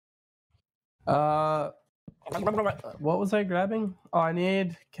What was I grabbing? Oh, I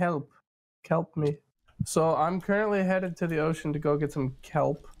need kelp. Kelp me. So I'm currently headed to the ocean to go get some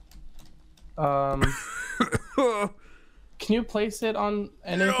kelp. Can you place it on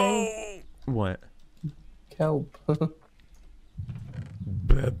anything? No! What? Kelp.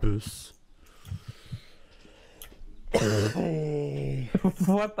 Bebus.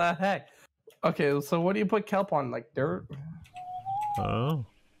 What the heck? Okay, so what do you put kelp on? Like dirt? Oh.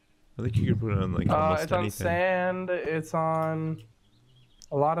 I think you could put it on like almost it's on anything. sand. It's on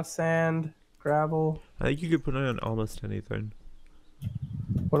a lot of sand, gravel. I think you could put it on almost anything.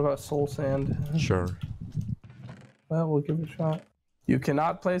 What about soul sand? Sure. Well, we'll give it a shot. You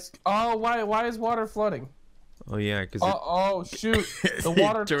cannot place. Oh, why is water flooding? Oh yeah, because oh shoot! The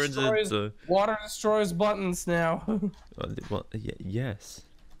water turns destroys. into... Water destroys buttons now. well, yes.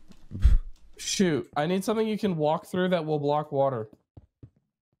 Shoot! I need something you can walk through that will block water.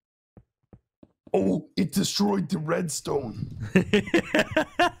 Oh, it destroyed the redstone.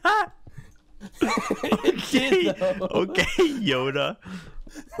 Okay, okay, Yoda.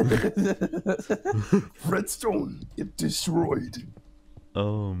 Redstone, it destroyed.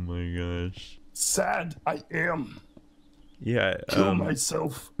 Oh my gosh. Sad I am. Yeah. Kill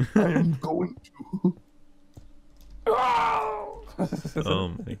myself. I am going to. Oh!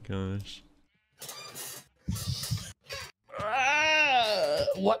 Oh my gosh.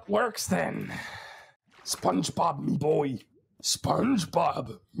 What works then? SpongeBob, me boy.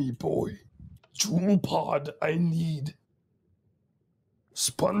 SpongeBob, me boy. Jewel pod I need.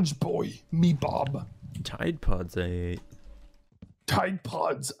 Sponge boy, me Bob. Tide Pods I ate. Tide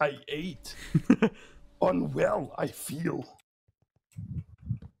pods I ate. Unwell I feel.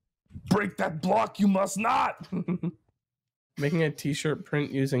 Break that block, you must not. Making a t-shirt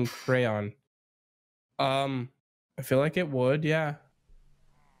print using crayon. I feel like it would, yeah.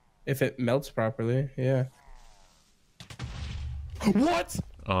 If it melts properly, yeah. What?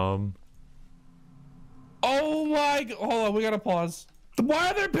 Oh my god. Hold on, we gotta pause. Why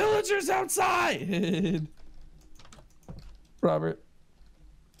are there pillagers outside? Robert.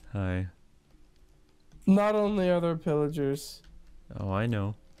 Hi. Not only are there pillagers. Oh, I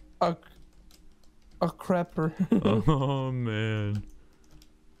know. A crepper. Oh man.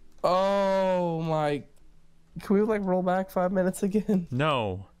 Oh my. Can we like roll back 5 minutes again?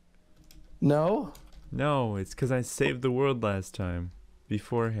 No. No? No, it's because I saved the world last time.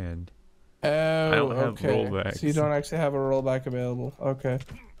 Beforehand. Oh, I don't have okay. rollbacks. So you don't actually have a rollback available. Okay.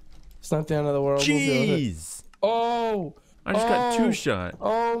 It's not the end of the world. We'll deal with it. Jeez! Oh! I just got two shot.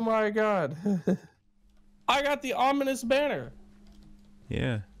 Oh my god. I got the ominous banner.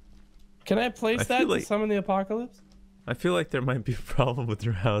 Yeah. Can I place that to summon the apocalypse? I feel like there might be a problem with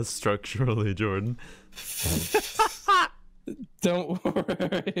your house structurally, Jordan. Don't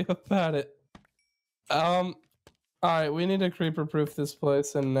worry about it. Alright, we need to creeper proof this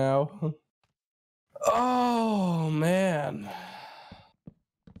place and now. Oh man.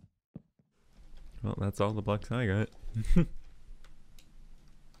 Well, that's all the blocks I got.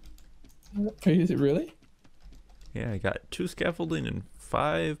 Are you really? Yeah, I got 2 scaffolding and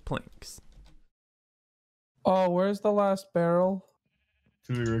 5 planks. Oh, where's the last barrel? It's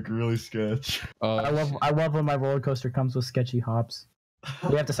gonna be like really sketch. I love when my roller coaster comes with sketchy hops.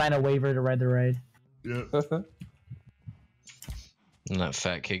 We have to sign a waiver to ride the ride. Yep. And that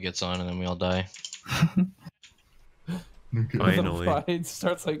fat kid gets on and then we all die. Finally. The ride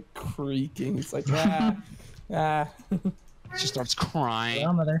starts like creaking. It's like She starts crying.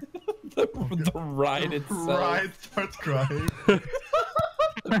 Well, mother. the ride itself. Ride starts crying.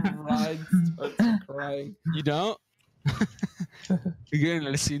 The ride starts crying. You don't? You're getting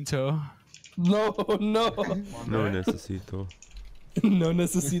a cinto. No. No necesito. No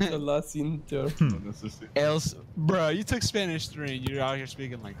necesito la cinta. Else, bro, you took Spanish 3 and you're out here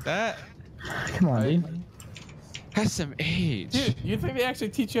speaking like that? Come on, dude. That's some age. Dude, you think they actually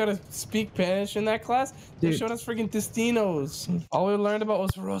teach you how to speak Spanish in that class? They Dude. showed us freaking destinos. All we learned about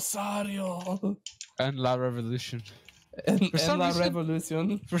was Rosario. And La Revolution. And some La reason-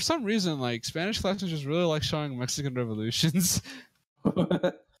 Revolution. For some reason, like, Spanish classes just really like showing Mexican revolutions.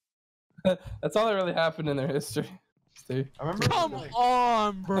 That's all that really happened in their history. Steve. I remember. Come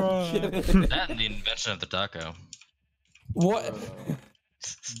on, bro. That and the invention of the taco. What?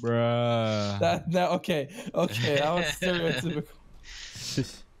 Bruh. Okay, that was stereotypical.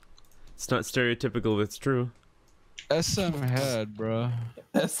 It's not stereotypical, but it's true. SM head, bro.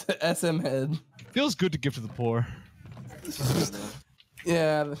 SM head. Feels good to give to the poor.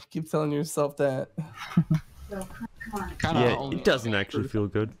 Yeah, keep telling yourself that. Kinda Yeah, only- it doesn't actually feel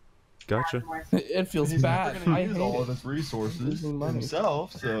good. Gotcha. It feels He's bad. never gonna I use hate all it. of his resources Losing money.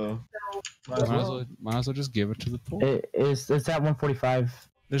 himself, so Might as well just give it to the poor. It's at 145.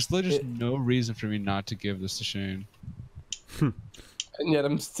 There's literally just no reason for me not to give this to Shane. And yet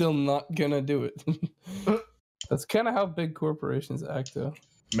I'm still not gonna do it. That's kind of how big corporations act, though.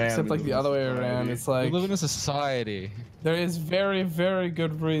 Man, Except we like live the in other way society. around. It's We like live in a society. there is very, very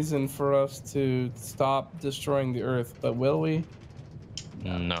good reason for us to stop destroying the Earth, but will we?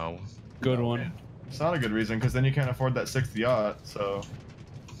 No. Good No, one. man. It's not a good reason because then you can't afford that 6th yacht. So,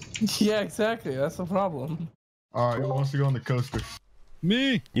 Yeah, exactly. That's the problem. all right, who wants to go on the coaster?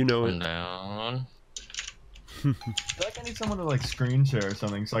 Me. You know I'm it. down. I feel like I need someone to like screen share or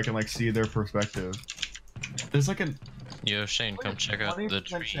something so I can like see their perspective. There's like a Yo, Shane, come check out the 20%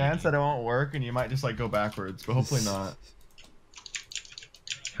 tree. chance that it won't work, and you might just like go backwards, but hopefully not.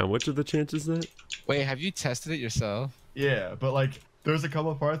 How much of the chance is that? Wait, have you tested it yourself? Yeah, but like there's a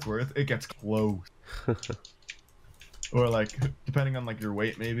couple of parts where it gets close, or like depending on like your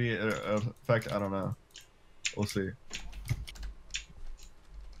weight, maybe it affect. I don't know. We'll see.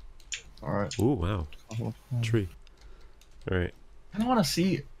 All right. Ooh, wow. Tree. All right. I don't want to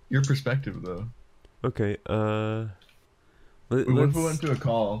see your perspective though. Okay. What if we went to a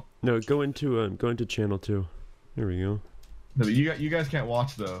call? No, go into channel 2. There we go. No, but you guys can't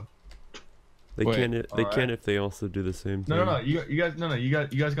watch though. They Wait, can. They alright. can if they also do the same thing. No. You guys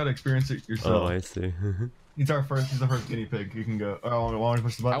got to experience it Oh, yourself. I see. He's the first guinea pig. You can go. Oh, want to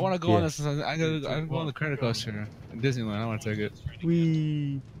push the button? I want to go Yeah. on this. I go on the credit coaster in Disneyland. I want to take it.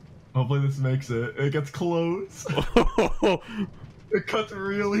 Wee. Hopefully this makes it. It gets close. It cuts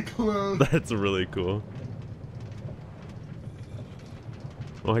really close. That's really cool.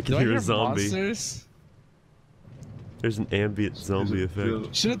 Oh, I can Do I hear hear a zombie. monsters? There's an ambient zombie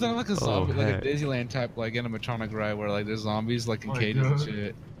effect. Should have done like a zombie, like heck. a Disneyland type, like animatronic ride where like there's zombies like in Oh my cages and God.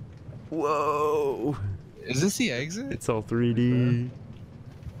 shit. Whoa! Is this the exit? It's all 3D.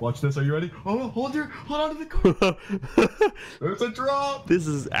 Watch this. Are you ready? Oh, hold on to the car. There's a drop. This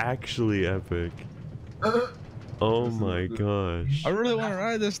is actually epic. Oh my gosh. I really want to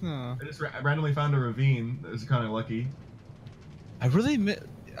ride this now. I just randomly found a ravine. That was kind of lucky. I really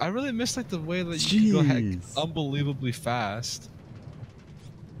miss like the way that you can go heck Jeez. unbelievably fast.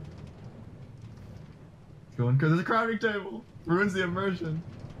 Going because there's a crafting table. Ruins the immersion.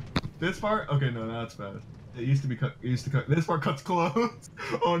 This part? Okay, no, that's bad. It used to be cut. It used to cut. This part cuts close.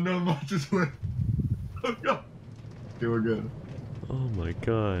 Oh no, much just went. Oh no. Okay, we're good. Oh my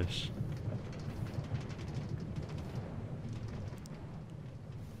gosh.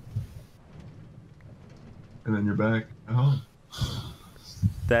 And then you're back at home.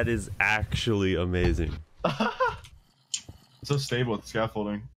 That is actually amazing. So stable with the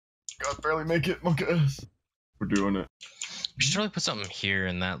scaffolding. God, barely make it. Look at us. We're doing it. We should really put something here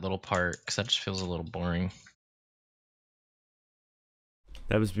in that little part, because that just feels a little boring.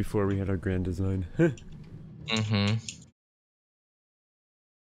 That was before we had our grand design. Mm-hmm.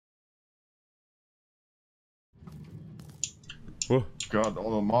 Whoa. God,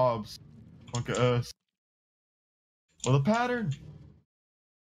 all the mobs. Look at us. Well, the pattern.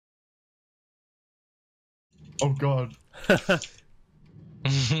 Oh God.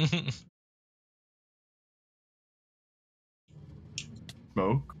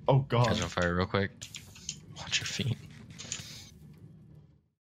 Smoke. Oh God. Catch on fire real quick. Watch your feet.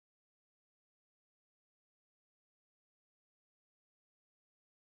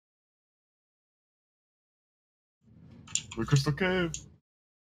 The Crystal Cave.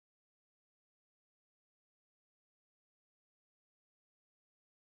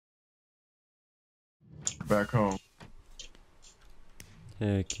 Back home.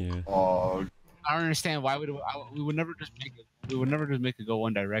 Heck yeah. Oh, I don't understand why we would never just make it. We would never just make it go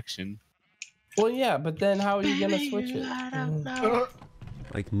one direction. Well, yeah, but then how are you gonna switch it?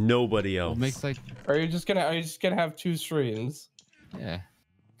 Like nobody We'll else. make like Are you just gonna have two streams? yeah.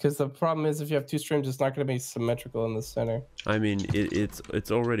 Because the problem is, if you have two streams, it's not gonna be symmetrical in the center. I mean,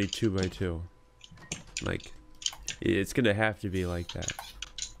 it's already 2x2. Like, it's gonna have to be like that.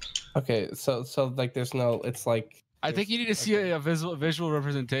 Okay, so like, there's no. It's like. I think you need to see a visual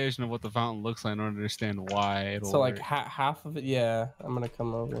representation of what the fountain looks like in order to understand why it'll So like work. half of it, yeah. I'm gonna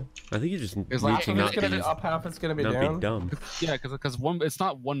come over. I think you just need It's to like- Half of not it's gonna be, be up, half it's gonna be not down. be dumb. Yeah, because one it's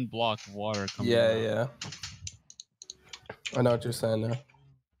not one block of water coming. Yeah, out. yeah. I know what you're saying now.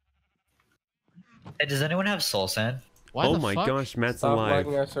 Hey, does anyone have soul sand? Why Oh the my fuck? gosh, Matt's Stop alive.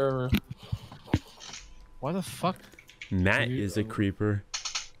 lagging our server. Why the fuck? Matt you- is a creeper.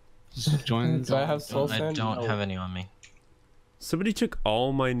 Just join. Do I have soul I sand? don't No. have any on me. Somebody took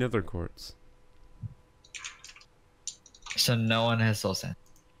all my nether quartz. So no one has soul sand.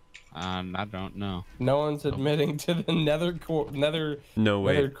 I don't know. No one's admitting to the nether No, nether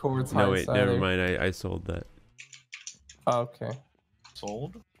wait. quartz No, heist wait. Never either. mind. I sold that. Okay.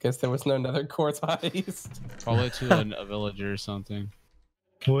 Sold? Guess there was no nether quartz heist. Probably to a villager or something.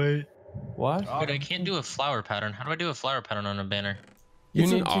 Wait. What? Dude, I can't do a flower pattern. How do I do a flower pattern on a banner? You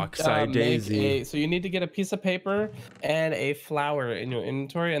It's an need to oxide make daisy. so you need to get a piece of paper and a flower in your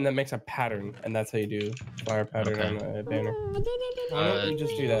inventory, and that makes a pattern, and that's how you do flower pattern Okay. on a banner. Why don't you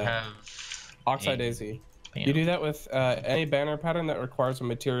just do that? Have Oxide a daisy. banner. You do that with any banner pattern that requires a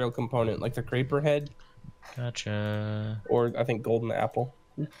material component, like the creeper head, Gotcha. or I think golden apple.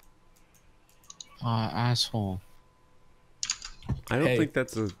 Asshole. I don't Hey. think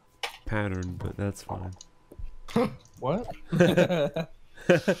that's a pattern, but that's fine. What?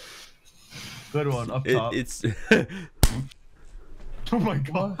 Good one, up top. It's Oh my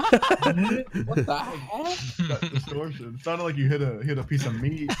god. What the heck? That distortion. It sounded like you hit a piece of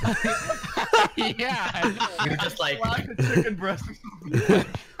meat. Yeah. You're just like, Like a chicken breast or something.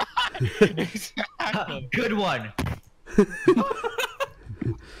 Exactly. good one.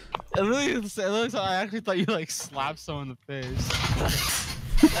 It looks like I actually thought you like slapped someone in the face.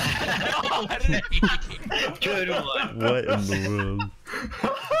 Good one. what in the world?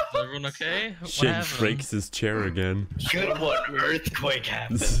 Is everyone okay? What Shit happened? breaks his chair again. Good one. Earthquake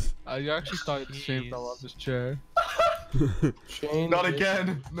happened. You actually thought Shane fell off his chair. Shane Not just-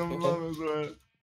 again. No, no, no.